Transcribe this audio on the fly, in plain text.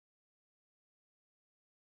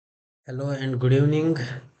Hello and good evening.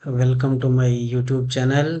 Welcome to my YouTube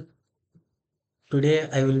channel. Today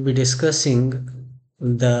I will be discussing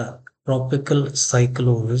the tropical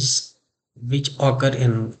cyclones which occur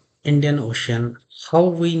in Indian Ocean, how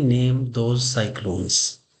we name those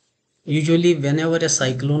cyclones. Usually whenever a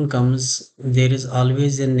cyclone comes, there is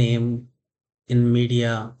always a name in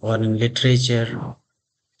media or in literature.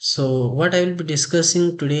 So, what I will be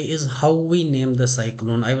discussing today is how we name the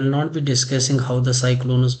cyclone. I will not be discussing how the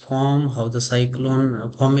cyclones form, how the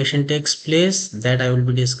cyclone formation takes place. That I will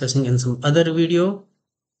be discussing in some other video.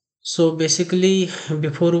 So, basically,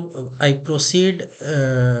 before I proceed,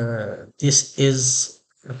 this is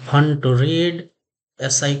fun to read. A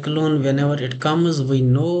cyclone, whenever it comes, we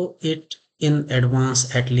know it in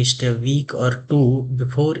advance at least a week or two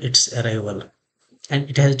before its arrival, and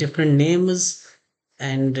it has different names.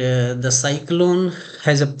 And the cyclone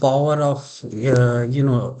has a power of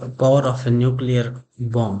a power of a nuclear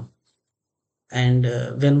bomb. And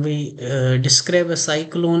when we describe a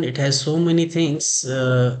cyclone, it has so many things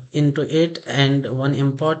into it, and one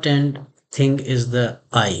important thing is the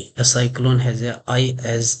eye. A cyclone has a eye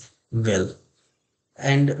as well.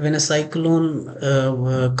 And when a cyclone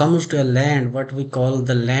comes to a land, what we call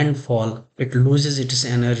the landfall, it loses its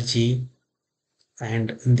energy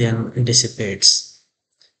and then dissipates.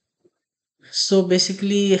 So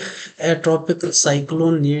basically, a tropical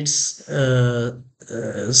cyclone needs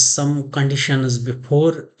some conditions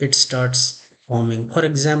before it starts forming. For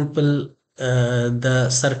example, the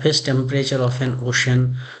surface temperature of an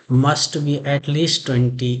ocean must be at least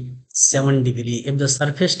 27 degree. If the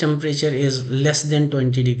surface temperature is less than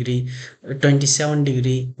 20 degree, 27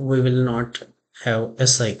 degree, we will not have a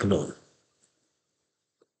cyclone.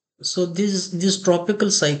 So these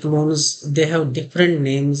tropical cyclones, they have different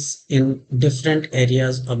names in different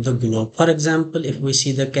areas of the globe. For example, if we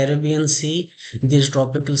see the Caribbean Sea, these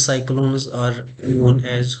tropical cyclones are known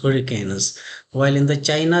as hurricanes, while in the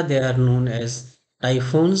China they are known as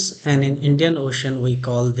typhoons, and in Indian Ocean we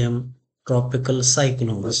call them tropical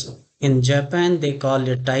cyclones. In Japan they call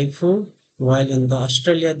it typhoon, while in the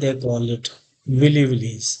Australia they call it willy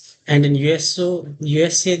willies, and in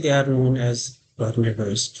USA they are known as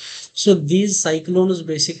tornadoes. So these cyclones,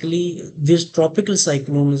 basically, these tropical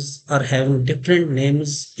cyclones are having different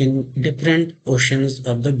names in different oceans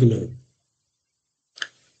of the globe.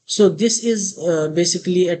 So this is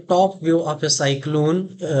basically a top view of a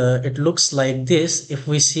cyclone. It looks like this. If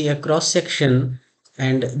we see a cross section,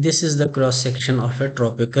 and this is the cross section of a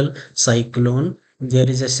tropical cyclone. There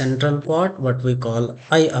is a central part, what we call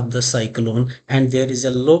eye of the cyclone, and there is a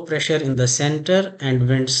low pressure in the center, and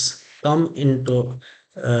winds come into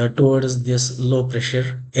towards this low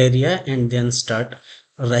pressure area and then start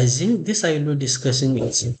rising. This I will be discussing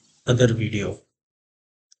in some other video.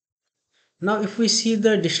 Now, if we see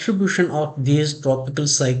the distribution of these tropical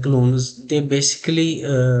cyclones, they basically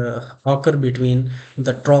occur between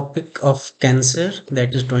the Tropic of Cancer,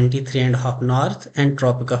 that is 23 and a half north, and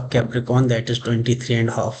Tropic of Capricorn, that is 23 and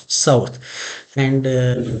a half south. And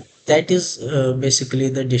that is basically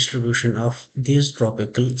the distribution of these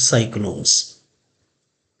tropical cyclones.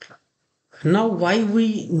 Now, why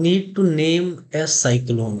we need to name a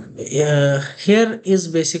cyclone? Here is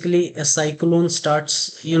basically a cyclone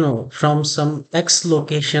starts, from some X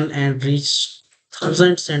location and reach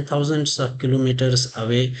thousands and thousands of kilometers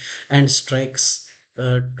away and strikes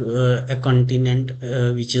a continent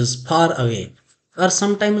which is far away. Or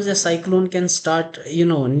sometimes a cyclone can start,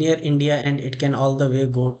 near India, and it can all the way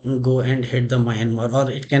go and hit the Myanmar,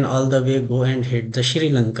 or it can all the way go and hit the Sri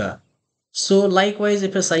Lanka. So likewise,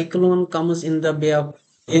 if a cyclone comes in the Bay of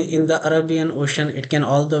in the Arabian Ocean, it can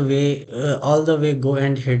all the way go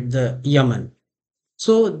and hit the Yemen.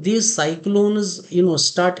 So these cyclones,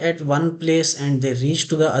 start at one place and they reach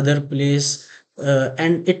to the other place,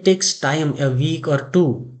 and it takes time, a week or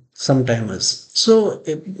two sometimes. So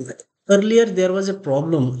earlier there was a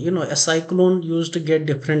problem. A cyclone used to get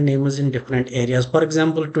different names in different areas. For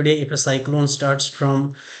example, today if a cyclone starts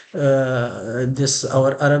from this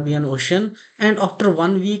our Arabian Ocean, and after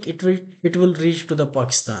 1 week it will reach to the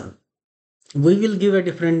Pakistan, we will give a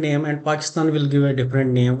different name and Pakistan will give a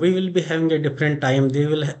different name. We will be having a different time, they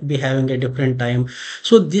will be having a different time.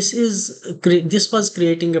 So this was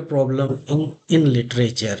creating a problem in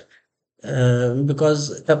literature,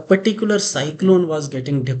 because a particular cyclone was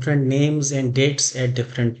getting different names and dates at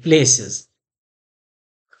different places.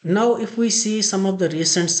 Now, if we see some of the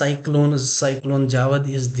recent cyclones, Cyclone Jawad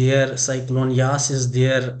is there, Cyclone Yas is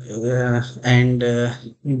there, and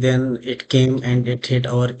then it came and it hit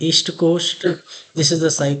our east coast. This is the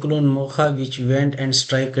Cyclone Mocha, which went and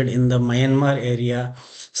struck in the Myanmar area.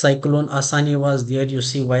 Cyclone Asani was there. You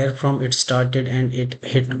see where from it started and it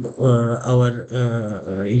hit our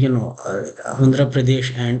Andhra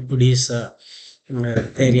Pradesh and Odisha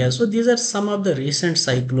area. So these are some of the recent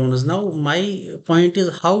cyclones. Now my point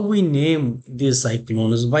is how we name these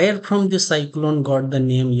cyclones. Where from this cyclone got the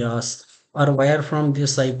name Yas, or where from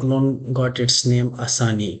this cyclone got its name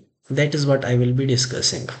Asani. That is what I will be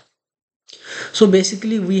discussing. So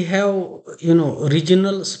basically, we have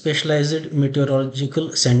regional specialized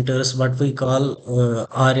meteorological centers, what we call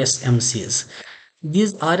RSMCs.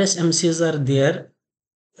 These RSMCs are there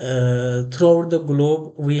throughout the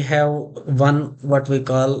globe. We have one what we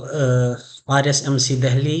call RSMC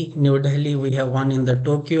Delhi, New Delhi. We have one in the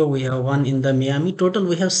Tokyo. We have one in the Miami. Total,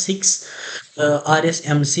 we have six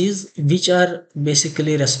RSMCs, which are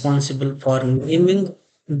basically responsible for naming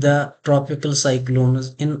the tropical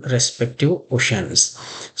cyclones in respective oceans.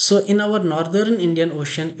 So, in our northern Indian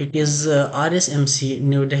Ocean, it is RSMC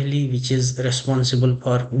New Delhi, which is responsible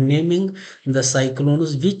for naming the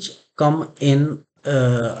cyclones which come in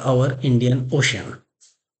our Indian Ocean.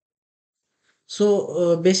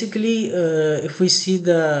 So basically, if we see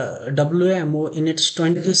the WMO in its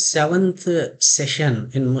 27th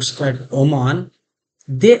session in Muscat, Oman,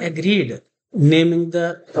 they agreed naming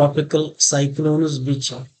the tropical cyclones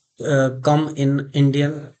which come in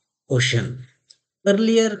Indian Ocean.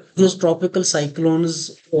 Earlier, these tropical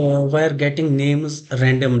cyclones were getting names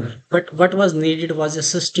randomly, but what was needed was a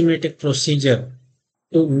systematic procedure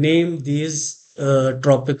to name these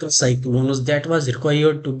tropical cyclones that was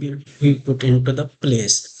required to be put into the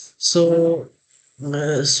place. So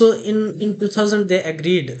in 2000 they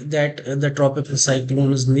agreed that the tropical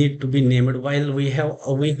cyclones need to be named, while we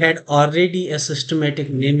had already a systematic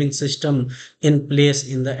naming system in place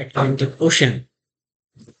in the Atlantic Ocean.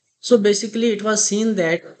 So basically, it was seen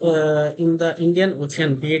that in the Indian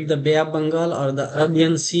Ocean, be it the Bay of Bengal or the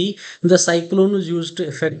Arabian Sea, the cyclone was used to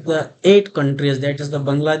affect the eight countries, that is the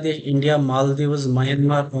Bangladesh, India, Maldives,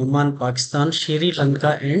 Myanmar, Oman, Pakistan, Sri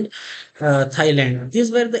Lanka, and Thailand.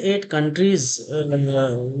 These were the eight countries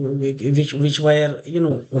which were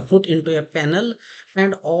put into a panel,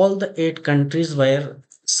 and all the eight countries were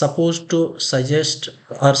supposed to suggest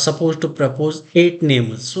or supposed to propose eight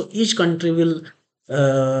names. So each country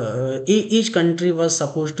was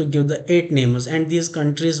supposed to give the eight names, and these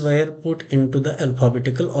countries were put into the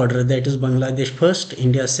alphabetical order, that is Bangladesh first,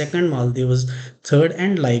 India second, Maldives third,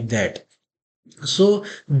 and like that. So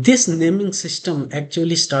this naming system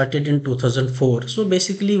actually started in 2004. So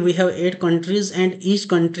basically we have eight countries and each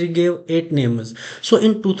country gave eight names. So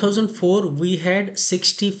in 2004 we had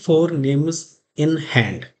 64 names in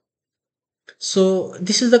hand. So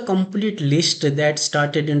this is the complete list that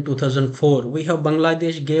started in 2004. We have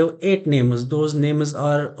Bangladesh gave eight names. Those names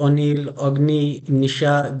are Anil, Agni,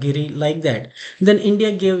 Nisha, Giri, like that. Then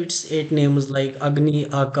India gave its eight names like Agni,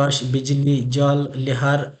 Akash, Bijli, Jal,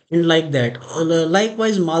 Lihar, and like that.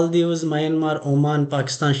 Likewise, Maldives, Myanmar, Oman,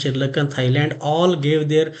 Pakistan, Sri Lanka, and Thailand all gave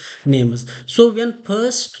their names. So when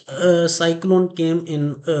first cyclone came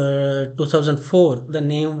in 2004, the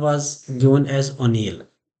name was given as Anil.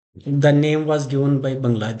 The name was given by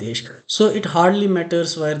Bangladesh. So it hardly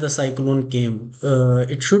matters where the cyclone came.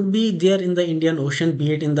 It should be there in the Indian Ocean,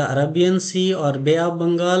 be it in the Arabian Sea or Bay of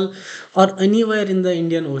Bengal or anywhere in the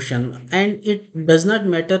Indian Ocean. And it does not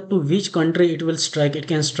matter to which country it will strike. It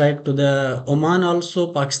can strike to the Oman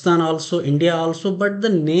also, Pakistan also, India also, but the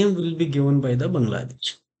name will be given by the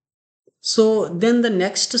Bangladesh. So then the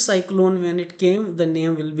next cyclone, when it came, the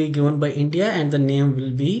name will be given by India and the name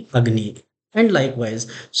will be Agni. And likewise.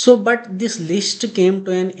 So, but this list came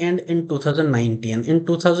to an end in 2019. In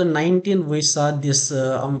 2019, we saw this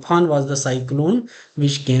Amphan was the cyclone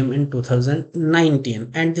which came in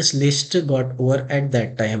 2019, and this list got over at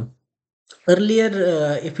that time.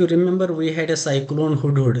 Earlier, if you remember, we had a cyclone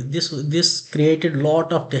Hudhud. This created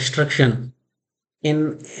lot of destruction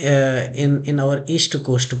in our east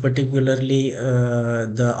coast, particularly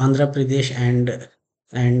the Andhra Pradesh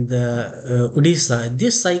and the Odisha.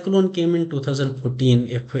 This cyclone came in 2014.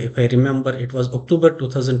 If I remember, it was October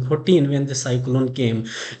 2014 when the cyclone came,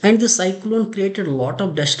 and the cyclone created a lot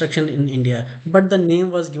of destruction in India. But the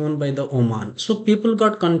name was given by the Oman, so people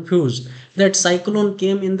got confused that cyclone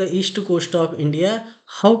came in the east coast of India.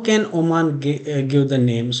 How can Oman give the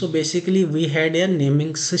name? So basically, we had a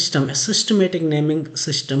naming system, a systematic naming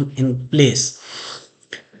system in place.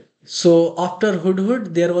 So after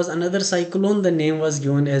Hudhud, there was another cyclone. The name was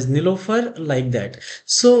given as Nilofer, like that.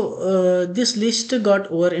 So this list got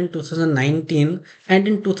over in 2019, and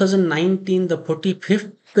in 2019, the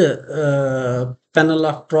 45th panel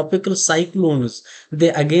of tropical cyclones, they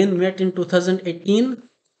again met in 2018,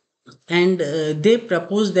 and they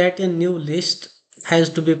proposed that a new list has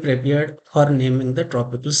to be prepared for naming the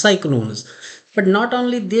tropical cyclones. But not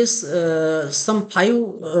only this, some five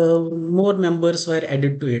more members were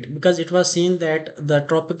added to it, because it was seen that the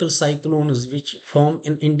tropical cyclones which form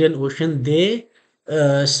in Indian Ocean, they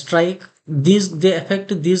strike these, they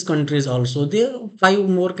affect these countries also. There five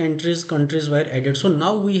more countries were added, so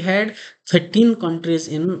now we had 13 countries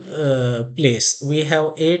in place. We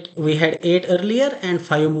had eight earlier and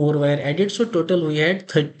five more were added, so total we had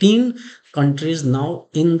 13 countries now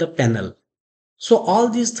in the panel. So all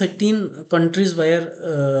these 13 countries were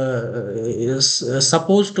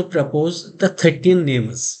supposed to propose the 13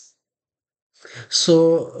 names.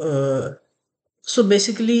 So so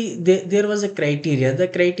basically, there was a criteria. The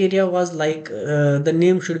criteria was like, the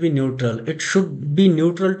name should be neutral. It should be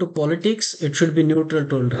neutral to politics. It should be neutral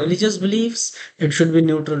to religious beliefs. It should be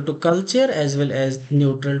neutral to culture as well as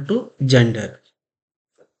neutral to gender.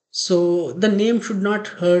 So the name should not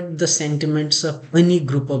hurt the sentiments of any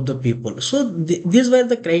group of the people. So these were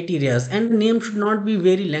the criterias, and the name should not be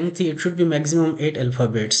very lengthy. It should be maximum eight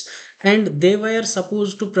alphabets, and they were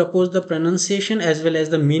supposed to propose the pronunciation as well as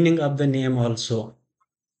the meaning of the name also.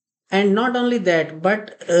 And not only that,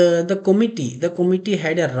 but the committee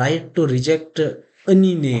had a right to reject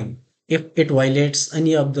any name. If it violates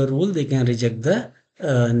any of the rule, they can reject the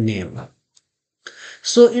name.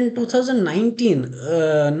 So in 2019,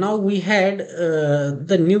 now we had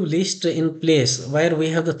the new list in place, where we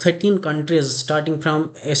have the 13 countries starting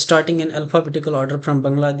in alphabetical order from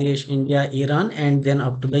Bangladesh, India, Iran, and then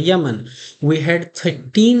up to the Yemen. We had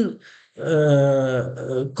 13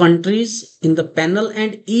 countries in the panel,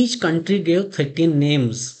 and each country gave 13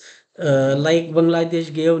 names. Like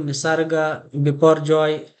Bangladesh gave Nisarga,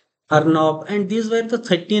 Biporjoy, Arnab, and these were the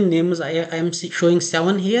 13 names. I am showing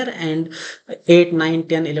 7 here, and 8, 9,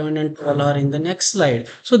 10, 11, and 12 are in the next slide.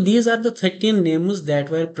 So these are the 13 names that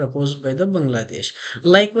were proposed by the Bangladesh.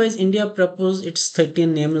 Likewise, India proposed its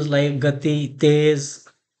 13 names like Gati, Tez,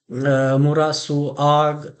 Murasu,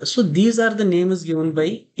 Ag. So these are the names given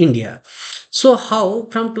by India. So how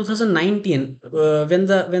from 2019, when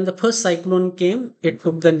the first cyclone came, it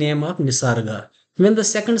took the name of Nisarga. When the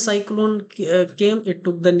second cyclone came, it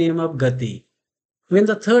took the name of Gati. When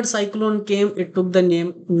the third cyclone came, it took the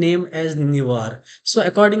name as Nivar. So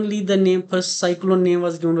accordingly, the name first cyclone name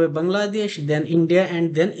was given by Bangladesh, then India,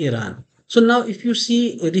 and then Iran. So now, if you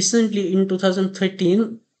see recently in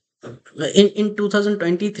 2013, in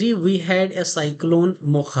 2023, we had a cyclone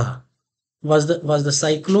Mocha was the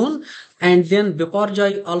cyclone, and then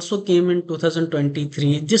Biparjoy also came in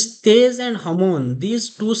 2023. This Tez and Hamon, these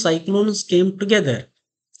two cyclones came together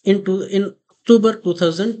in October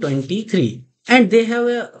 2023, and they have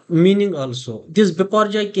a meaning also. This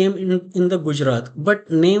Biparjoy came in the Gujarat, but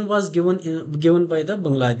name was given by the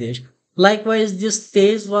Bangladesh. Likewise, this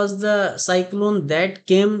Tez was the cyclone that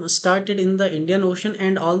came started in the Indian Ocean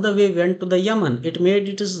and all the way went to the Yemen. It made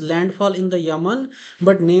its landfall in the Yemen,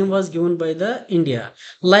 but name was given by the India.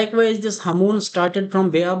 Likewise, this Hamoon started from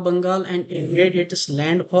Bay of Bengal and it made its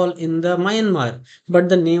landfall in the Myanmar, but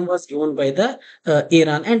the name was given by the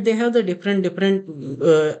Iran. And they have the different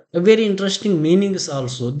very interesting meanings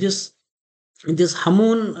also. This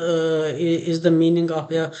Hamoon is the meaning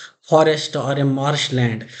of a forest or a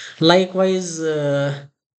marshland. Likewise,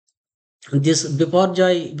 this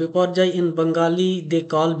Biporjai in Bengali, they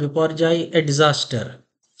call Biporjai a disaster.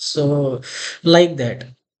 So, like that.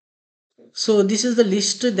 So this is the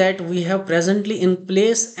list that we have presently in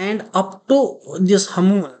place, and up to this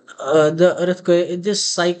Hamoon, the earthquake, this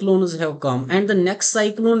cyclones have come, and the next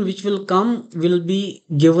cyclone which will come will be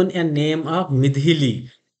given a name of Midhili,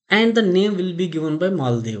 and the name will be given by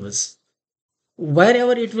Maldives.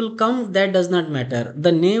 Wherever it will come, that does not matter.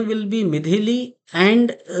 The name will be Midhili,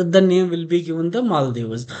 and the name will be given the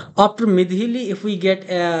Maldives. After Midhili, if we get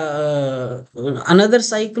another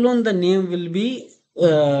cyclone, the name will be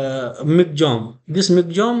Migjom. This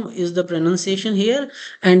Migjom is the pronunciation here,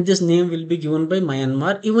 and this name will be given by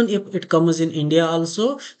Myanmar. Even if it comes in India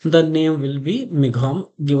also, the name will be Migjom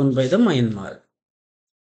given by the Myanmar.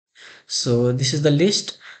 So this is the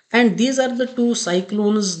list, and these are the two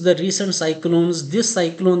cyclones, the recent cyclones. This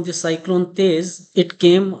cyclone Tez, it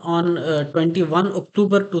came on 21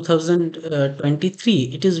 October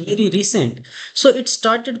 2023. It is very recent. So it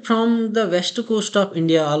started from the west coast of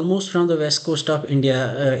India, almost from the west coast of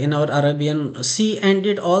India in our Arabian Sea, and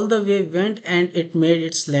it all the way went and it made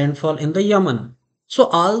its landfall in the Yemen. So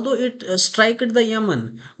although it struck the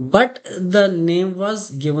Yemen, but the name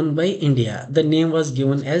was given by India. The name was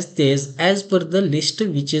given as Tez as per the list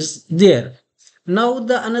which is there. Now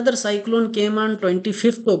the another cyclone came on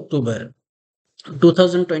 25th October.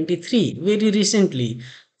 2023, very recently.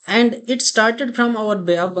 And it started from our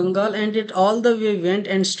Bay of Bengal, and it all the way went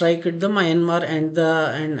and struck at the Myanmar and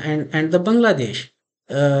the Bangladesh,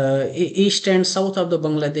 east and south of the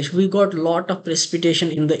Bangladesh. We got lot of precipitation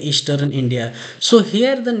in the eastern India. So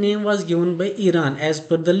here the name was given by Iran as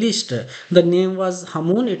per the list. The name was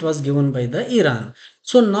Hamoon. It was given by the Iran.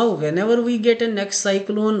 So now, whenever we get a next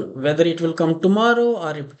cyclone, whether it will come tomorrow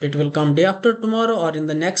or if it will come day after tomorrow or in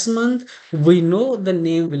the next month, we know the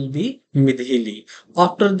name will be Midhili.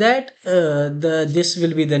 After that, the this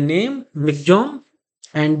will be the name Migjom,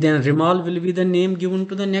 and then Rimal will be the name given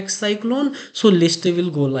to the next cyclone. So list will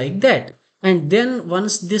go like that. And then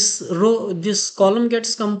once this column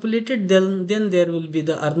gets completed, then there will be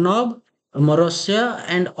the Arnab, Marossia,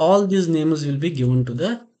 and all these names will be given to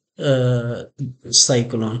the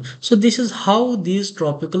cyclone. So this is how these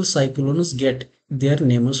tropical cyclones get their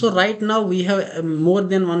names. So right now we have more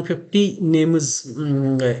than 150 names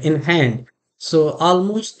in hand. So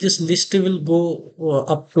almost this list will go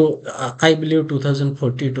up to I believe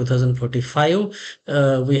 2040,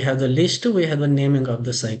 2045. We have the list, we have the naming of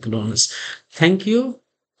the cyclones. Thank you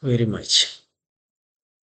very much.